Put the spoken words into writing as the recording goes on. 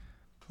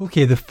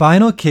Okay, the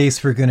final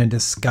case we're going to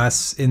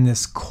discuss in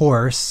this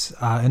course,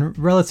 and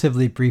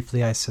relatively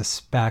briefly, I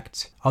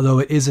suspect, although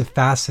it is a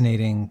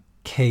fascinating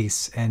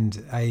case,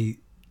 and I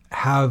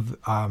have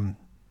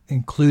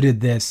included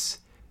this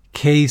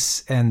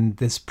case and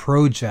this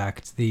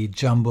project, the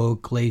Jumbo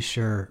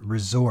Glacier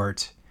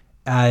Resort,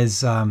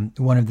 as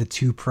one of the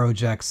two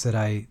projects that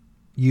I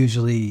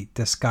usually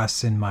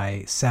discuss in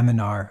my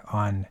seminar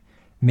on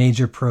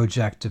major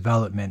project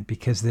development,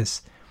 because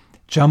this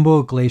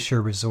Jumbo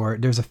Glacier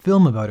Resort, there's a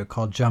film about it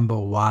called Jumbo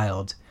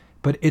Wild,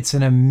 but it's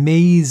an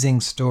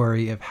amazing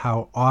story of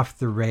how off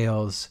the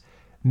rails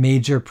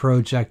major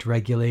project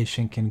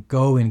regulation can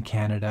go in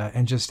Canada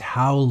and just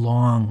how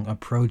long a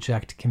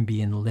project can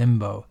be in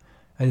limbo.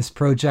 This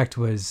project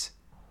was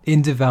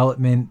in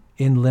development,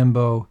 in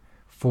limbo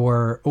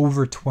for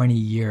over 20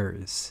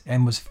 years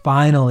and was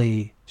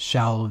finally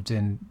shelved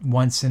and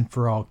once and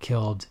for all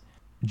killed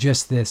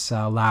just this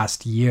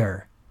last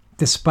year,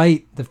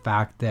 despite the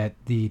fact that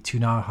the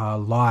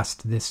Ktunaxa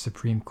lost this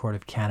Supreme Court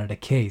of Canada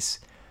case.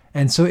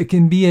 And so it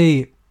can be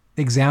an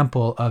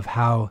example of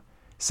how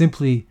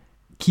simply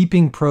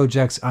keeping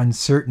projects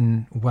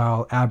uncertain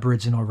while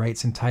Aboriginal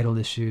rights and title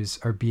issues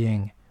are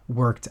being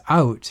worked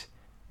out,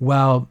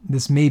 while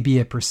this may be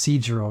a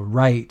procedural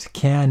right,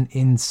 can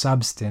in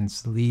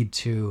substance lead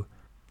to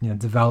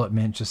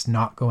development just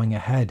not going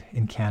ahead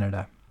in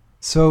Canada.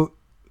 So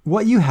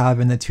what you have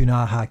in the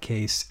Ktunaxa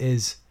case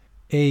is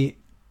a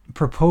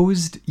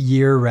proposed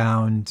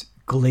year-round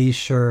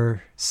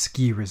glacier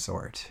ski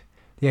resort.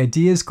 The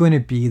idea is going to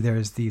be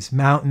there's these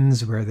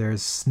mountains where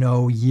there's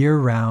snow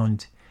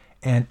year-round,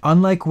 and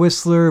unlike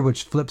Whistler,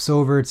 which flips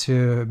over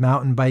to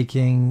mountain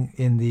biking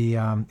in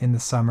the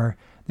summer,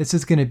 this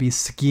is going to be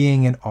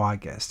skiing in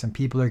August, and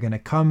people are going to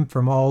come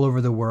from all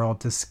over the world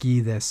to ski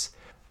this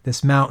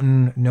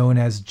mountain known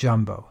as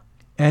Jumbo.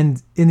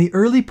 And in the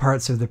early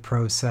parts of the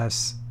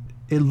process,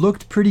 it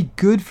looked pretty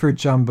good for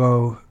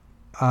Jumbo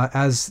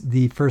as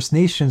the First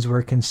Nations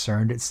were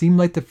concerned. It seemed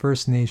like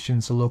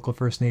the local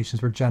First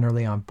Nations were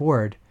generally on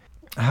board.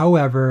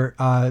 However,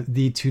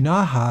 the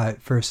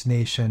Ktunaxa First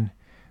Nation,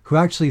 who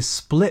actually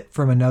split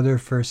from another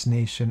First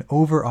Nation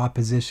over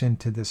opposition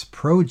to this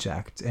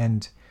project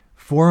and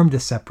formed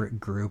a separate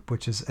group,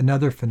 which is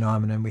another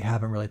phenomenon we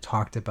haven't really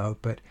talked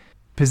about, but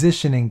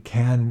positioning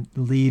can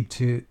lead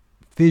to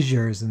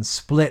fissures and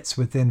splits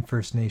within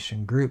First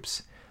Nation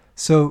groups.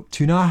 So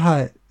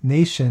Ktunaxa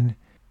Nation,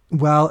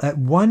 while at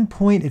one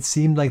point it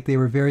seemed like they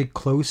were very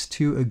close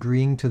to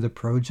agreeing to the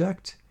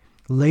project,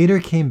 later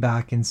came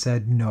back and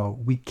said, no,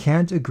 we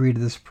can't agree to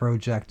this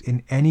project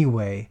in any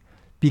way,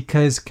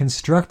 because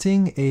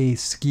constructing a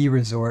ski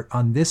resort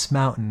on this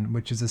mountain,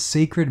 which is a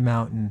sacred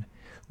mountain,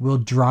 will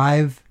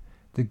drive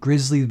the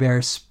grizzly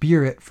bear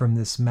spirit from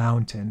this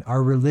mountain.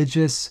 Our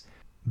religious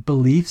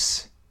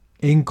beliefs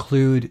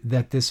include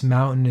that this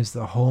mountain is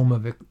the home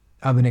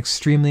of an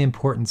extremely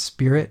important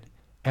spirit,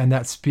 and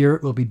that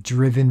spirit will be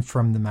driven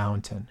from the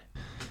mountain.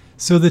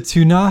 So the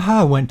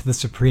Ktunaxa went to the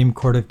Supreme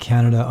Court of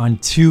Canada on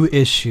two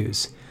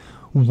issues.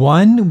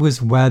 One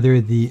was whether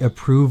the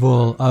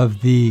approval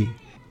of the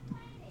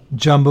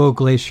Jumbo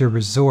Glacier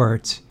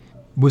Resort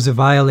was a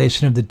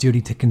violation of the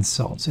duty to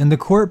consult. And the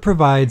court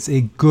provides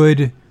a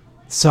good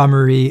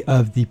summary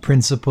of the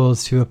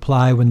principles to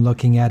apply when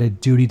looking at a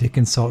duty to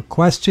consult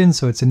question.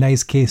 So it's a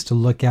nice case to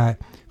look at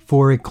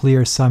for a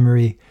clear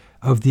summary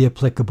of the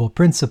applicable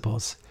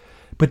principles.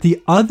 But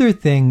the other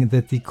thing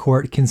that the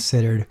court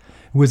considered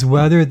was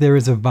whether there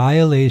is a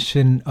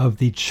violation of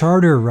the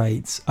charter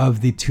rights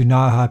of the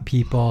Ktunaxa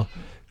people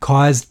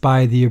caused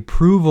by the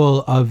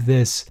approval of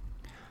this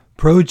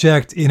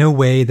project in a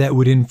way that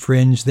would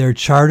infringe their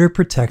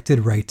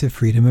charter-protected right to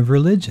freedom of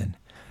religion.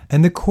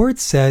 And the court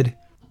said,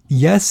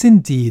 yes,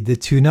 indeed, the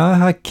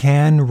Ktunaxa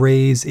can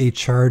raise a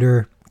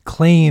charter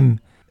claim.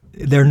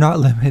 They're not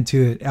limited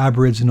to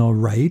Aboriginal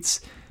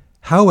rights.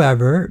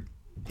 However,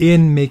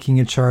 in making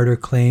a charter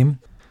claim,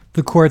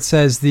 the court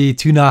says the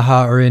Ktunaxa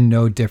are in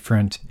no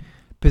different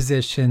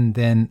position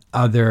than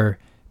other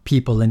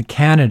people in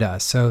Canada.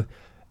 So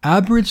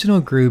Aboriginal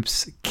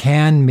groups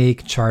can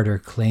make charter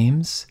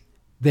claims.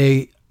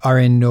 They are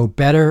in no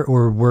better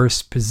or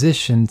worse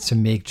position to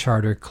make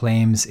charter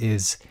claims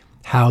is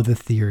how the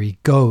theory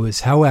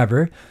goes.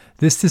 However,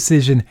 this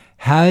decision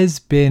has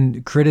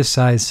been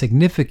criticized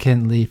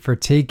significantly for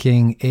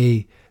taking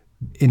a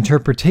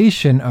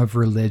interpretation of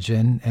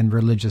religion and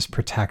religious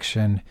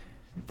protection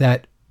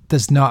that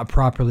does not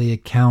properly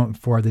account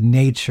for the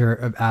nature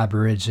of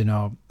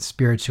Aboriginal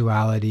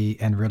spirituality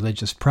and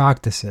religious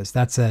practices.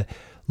 That's a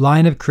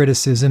line of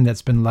criticism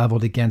that's been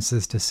leveled against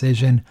this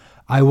decision.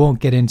 I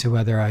won't get into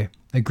whether I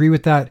agree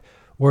with that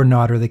or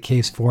not, or the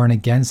case for and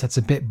against. That's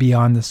a bit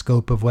beyond the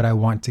scope of what I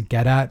want to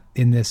get at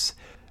in this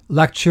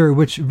lecture,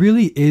 which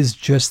really is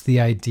just the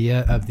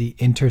idea of the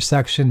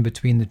intersection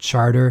between the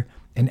Charter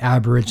and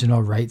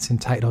Aboriginal rights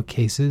and title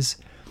cases.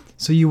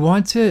 So you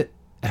want to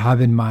have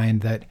in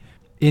mind that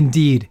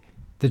indeed,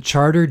 the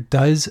Charter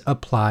does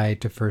apply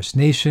to First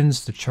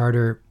Nations. The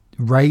Charter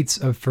rights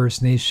of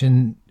First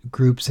Nation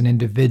groups and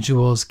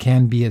individuals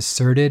can be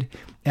asserted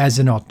as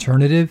an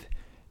alternative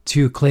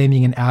to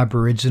claiming an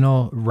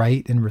Aboriginal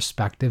right in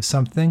respect of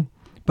something.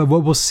 But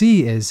what we'll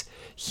see is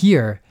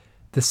here,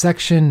 the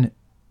section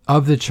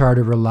of the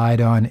Charter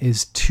relied on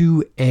is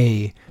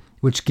 2A,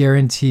 which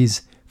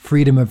guarantees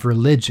freedom of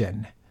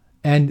religion.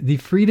 And the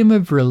freedom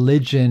of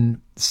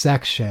religion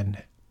section,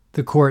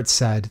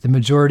 the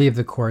majority of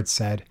the court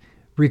said,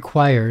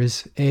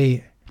 requires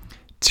a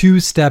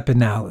two-step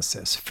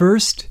analysis.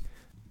 First,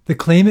 the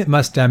claimant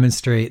must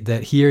demonstrate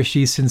that he or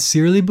she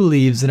sincerely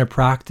believes in a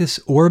practice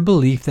or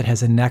belief that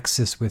has a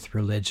nexus with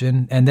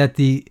religion, and that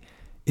the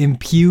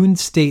impugned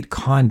state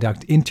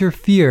conduct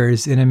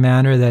interferes in a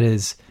manner that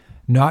is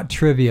not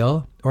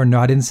trivial or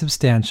not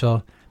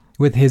insubstantial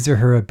with his or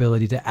her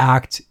ability to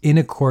act in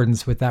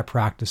accordance with that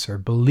practice or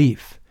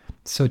belief.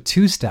 So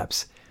 2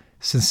 steps: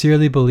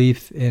 sincerely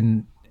belief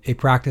in a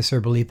practice or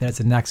belief that has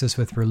a nexus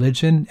with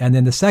religion, and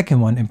then the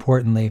second one,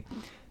 importantly,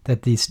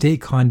 that the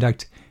state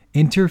conduct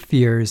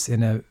interferes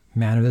in a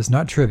manner that's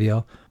not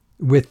trivial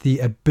with the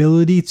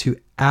ability to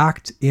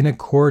act in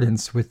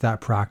accordance with that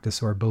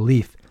practice or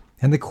belief.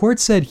 And the court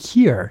said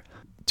here,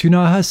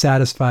 Tunaha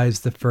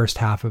satisfies the first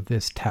half of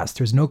this test.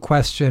 There's no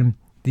question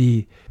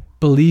the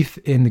belief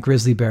in the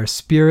grizzly bear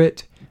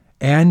spirit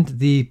and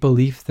the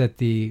belief that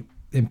the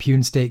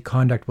impugned state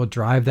conduct will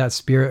drive that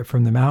spirit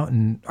from the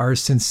mountain are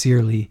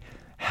sincerely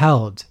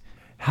held.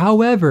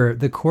 However,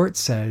 the court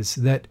says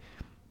that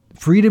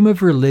freedom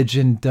of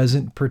religion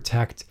doesn't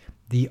protect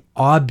the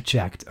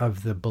object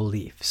of the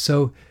belief.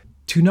 So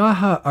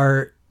Tunaha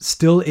are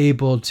still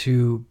able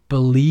to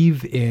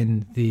believe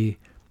in the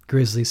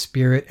grizzly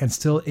spirit and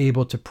still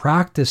able to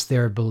practice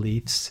their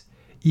beliefs,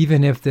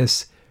 even if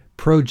this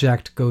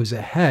project goes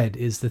ahead,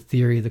 is the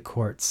theory the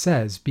court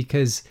says,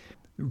 because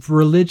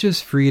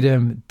religious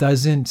freedom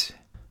doesn't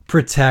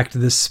protect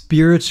the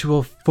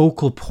spiritual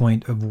focal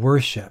point of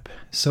worship.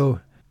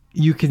 So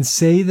you can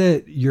say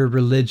that your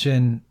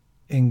religion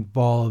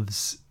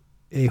involves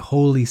a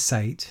holy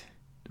site,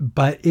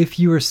 but if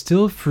you are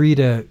still free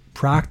to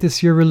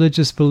practice your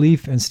religious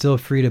belief and still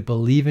free to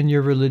believe in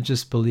your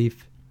religious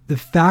belief, the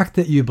fact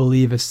that you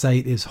believe a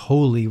site is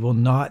holy will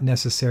not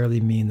necessarily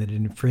mean that it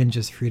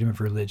infringes freedom of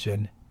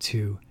religion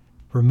to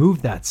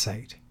remove that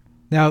site.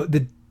 Now,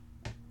 the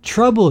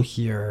trouble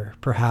here,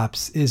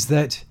 perhaps, is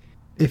that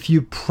if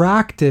you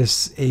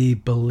practice a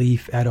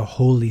belief at a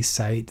holy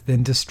site,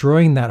 then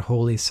destroying that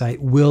holy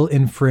site will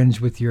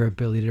infringe with your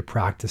ability to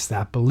practice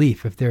that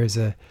belief. If there's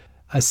a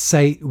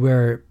site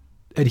where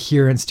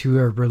adherents to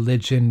a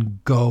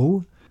religion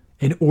go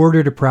in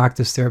order to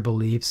practice their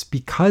beliefs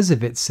because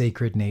of its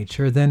sacred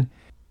nature, then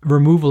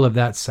removal of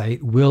that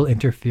site will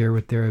interfere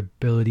with their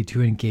ability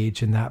to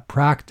engage in that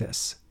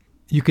practice.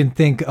 You can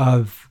think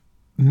of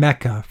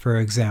Mecca, for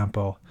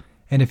example,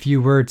 and if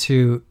you were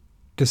to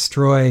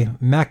destroy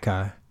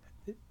Mecca,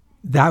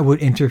 that would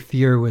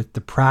interfere with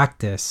the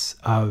practice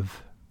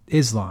of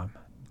Islam.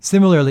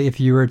 Similarly, if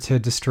you were to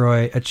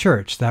destroy a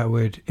church, that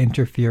would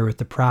interfere with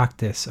the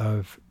practice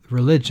of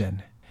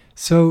religion.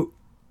 So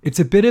it's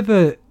a bit of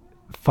a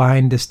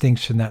fine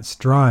distinction that's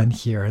drawn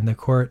here, and the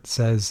court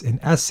says, in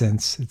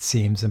essence, it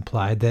seems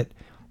implied that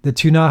the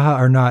Tunaha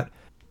are not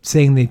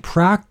saying they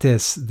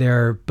practice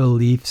their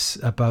beliefs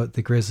about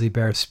the grizzly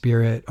bear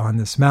spirit on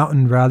this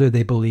mountain. Rather,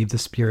 they believe the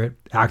spirit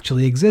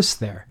actually exists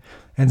there.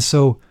 And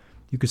so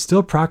you could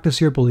still practice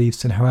your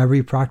beliefs, and however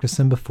you practiced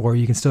them before,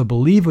 you can still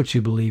believe what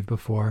you believed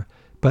before,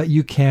 but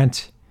you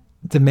can't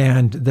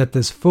demand that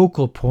this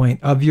focal point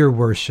of your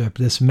worship,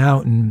 this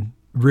mountain,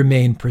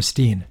 remain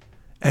pristine.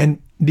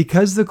 And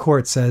because the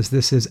court says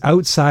this is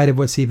outside of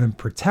what's even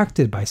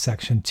protected by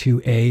Section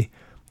 2A,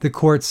 the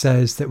court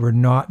says that we're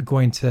not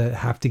going to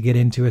have to get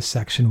into a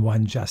Section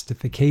 1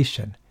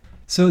 justification.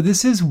 So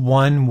this is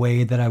one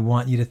way that I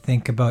want you to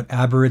think about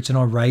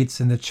Aboriginal rights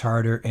and the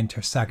Charter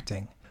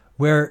intersecting,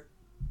 where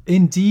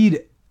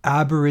indeed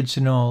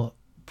Aboriginal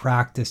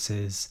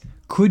practices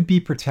could be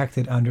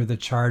protected under the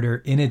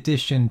Charter in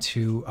addition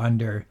to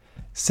under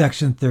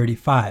Section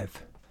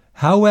 35.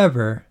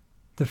 However,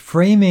 the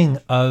framing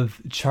of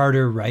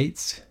Charter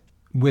rights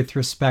with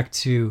respect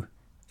to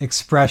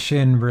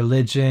expression,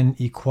 religion,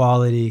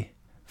 equality,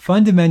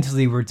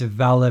 fundamentally were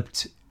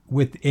developed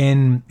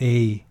within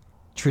a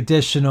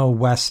traditional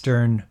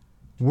Western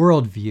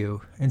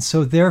worldview, and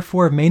so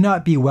therefore may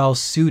not be well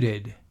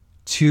suited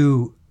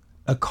to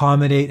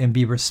accommodate and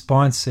be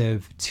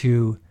responsive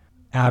to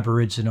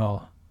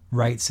Aboriginal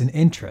rights and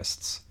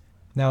interests.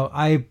 Now,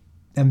 I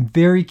am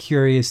very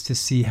curious to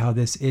see how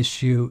this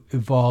issue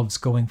evolves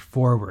going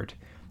forward.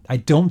 I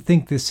don't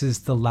think this is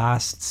the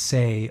last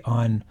say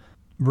on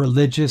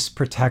religious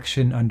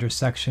protection under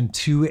Section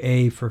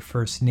 2A for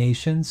First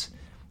Nations.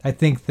 I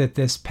think that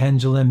this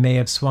pendulum may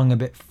have swung a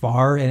bit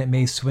far, and it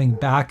may swing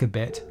back a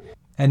bit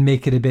and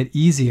make it a bit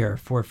easier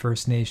for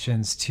First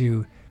Nations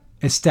to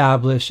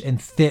establish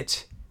and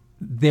fit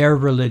their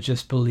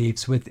religious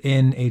beliefs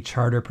within a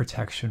charter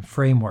protection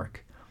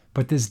framework.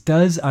 But this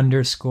does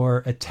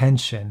underscore a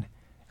tension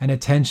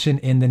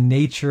in the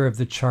nature of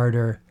the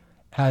charter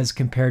as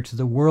compared to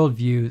the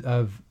worldview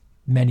of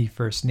many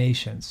First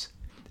Nations.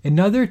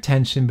 Another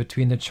tension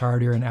between the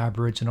Charter and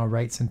Aboriginal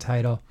rights and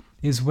title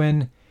is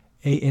when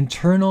a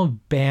internal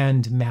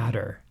band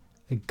matter,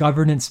 a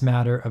governance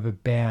matter of a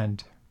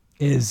band,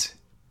 is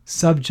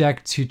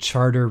subject to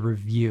charter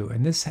review.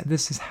 And this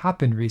has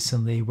happened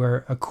recently,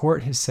 where a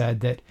court has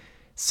said that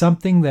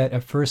something that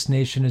a First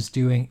Nation is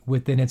doing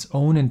within its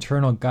own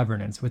internal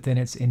governance, within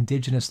its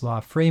Indigenous law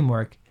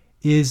framework,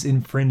 is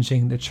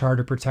infringing the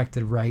charter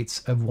protected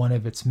rights of one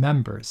of its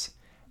members.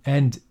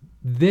 And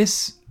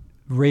this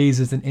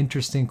raises an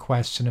interesting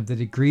question of the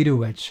degree to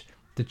which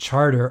the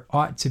charter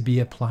ought to be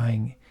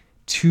applying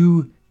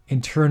to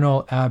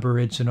internal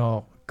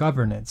Aboriginal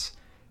governance.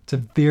 It's a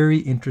very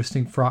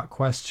interesting, fraught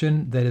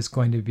question that is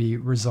going to be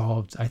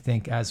resolved, I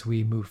think, as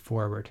we move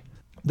forward.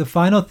 The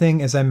final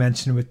thing, as I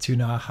mentioned with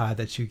Tūnāha,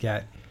 that you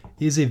get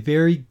is a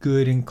very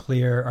good and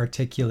clear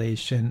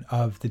articulation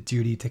of the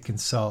duty to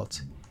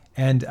consult.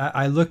 And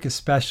I look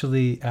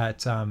especially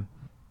at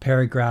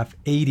paragraph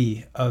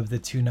 80 of the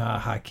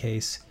Tūnāha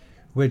case,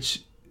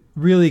 which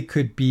really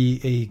could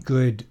be a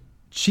good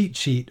cheat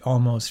sheet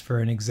almost for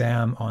an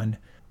exam on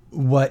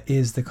what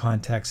is the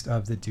context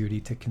of the duty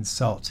to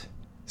consult.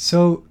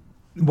 So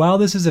while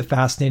this is a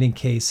fascinating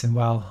case, and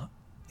while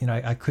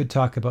I could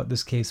talk about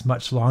this case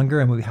much longer,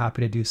 and we'll be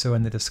happy to do so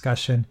in the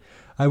discussion,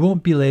 I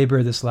won't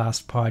belabor this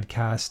last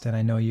podcast, and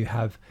I know you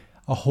have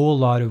a whole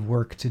lot of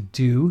work to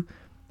do.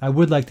 I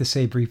would like to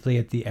say briefly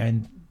at the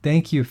end,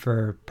 thank you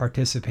for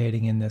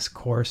participating in this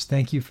course.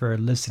 Thank you for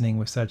listening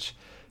with such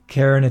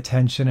care and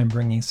attention and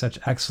bringing such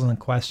excellent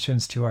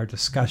questions to our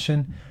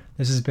discussion.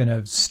 This has been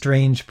a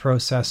strange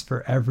process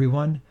for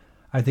everyone.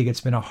 I think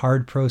it's been a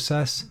hard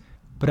process,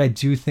 but I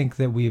do think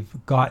that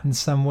we've gotten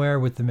somewhere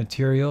with the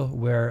material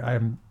where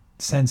I'm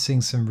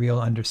sensing some real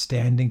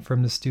understanding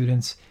from the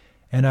students,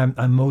 and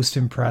I'm most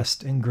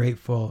impressed and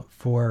grateful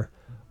for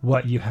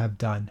what you have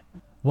done.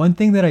 One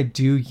thing that I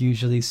do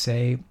usually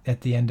say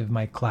at the end of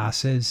my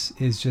classes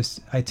is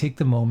just I take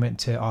the moment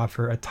to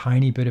offer a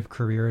tiny bit of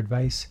career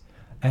advice,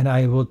 and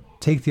I will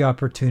take the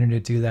opportunity to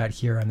do that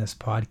here on this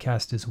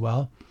podcast as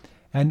well.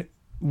 And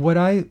what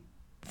I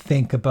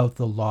think about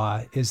the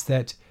law is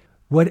that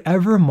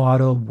whatever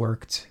model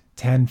worked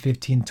 10,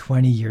 15,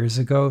 20 years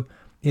ago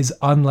is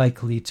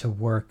unlikely to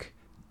work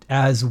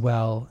as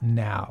well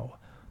now.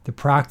 The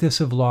practice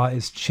of law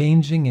is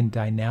changing and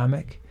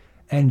dynamic,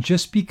 and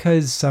just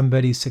because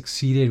somebody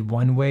succeeded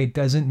one way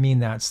doesn't mean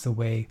that's the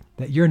way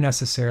that you're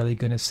necessarily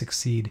going to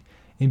succeed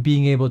in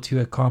being able to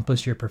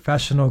accomplish your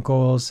professional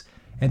goals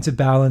and to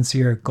balance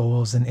your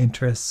goals and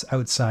interests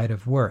outside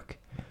of work.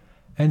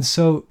 And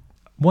so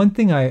one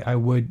thing I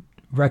would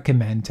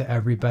recommend to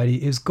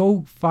everybody is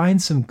go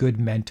find some good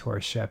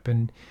mentorship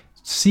and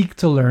seek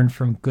to learn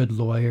from good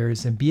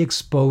lawyers and be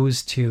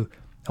exposed to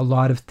a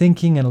lot of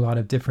thinking in a lot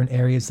of different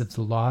areas of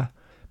the law.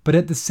 But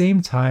at the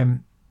same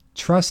time,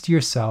 trust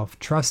yourself,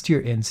 trust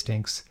your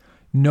instincts,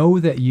 know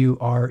that you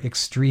are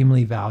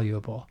extremely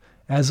valuable.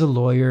 As a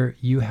lawyer,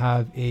 you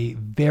have a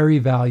very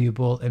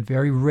valuable and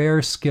very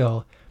rare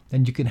skill,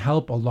 and you can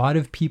help a lot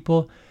of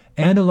people,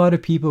 and a lot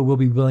of people will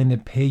be willing to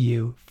pay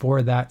you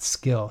for that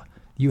skill.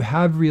 You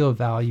have real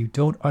value.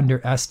 Don't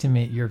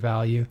underestimate your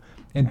value,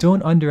 and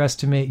don't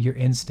underestimate your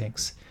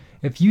instincts.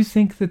 If you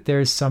think that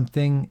there's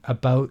something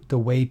about the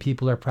way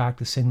people are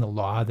practicing the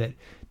law that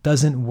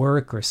doesn't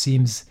work or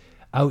seems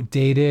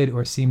outdated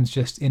or seems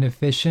just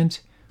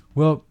inefficient,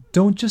 well,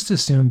 don't just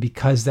assume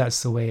because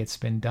that's the way it's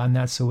been done,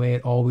 that's the way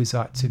it always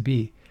ought to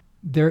be.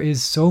 There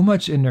is so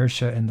much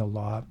inertia in the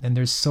law, and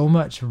there's so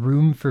much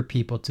room for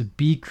people to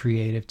be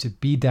creative, to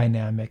be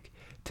dynamic,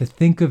 to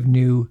think of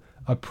new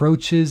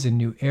approaches and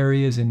new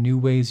areas and new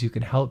ways you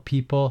can help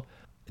people,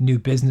 new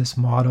business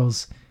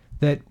models,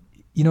 that,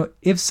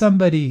 if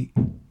somebody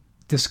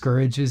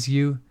discourages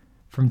you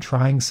from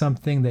trying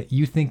something that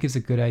you think is a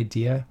good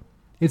idea,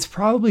 it's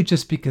probably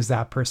just because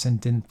that person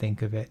didn't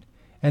think of it,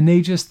 and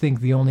they just think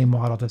the only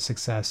model to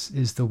success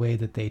is the way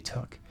that they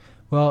took.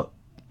 Well,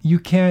 you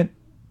can't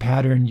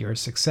pattern your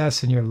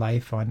success in your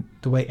life on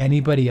the way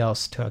anybody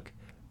else took,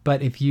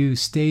 but if you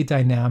stay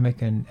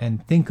dynamic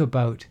and think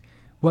about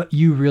what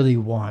you really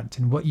want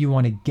and what you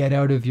want to get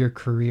out of your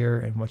career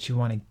and what you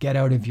want to get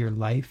out of your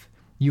life,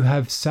 you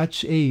have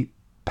such a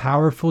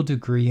powerful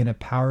degree and a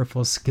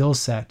powerful skill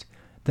set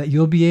that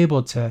you'll be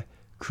able to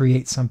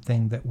create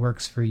something that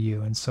works for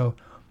you. And so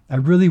I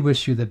really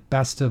wish you the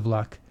best of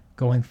luck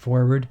going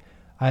forward.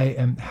 I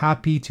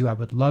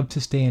would love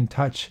to stay in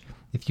touch.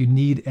 If you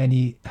need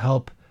any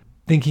help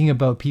thinking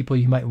about people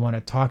you might want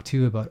to talk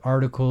to about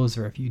articles,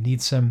 or if you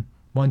need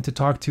someone to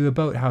talk to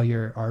about how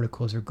your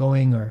articles are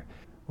going, or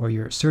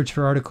your search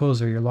for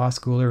articles, or your law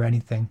school, or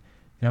anything,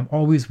 I'm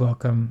always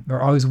welcome,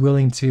 or always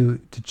willing to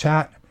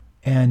chat.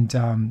 And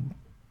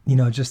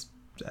just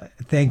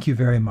thank you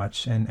very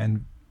much,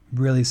 and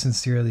really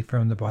sincerely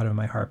from the bottom of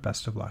my heart,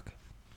 best of luck.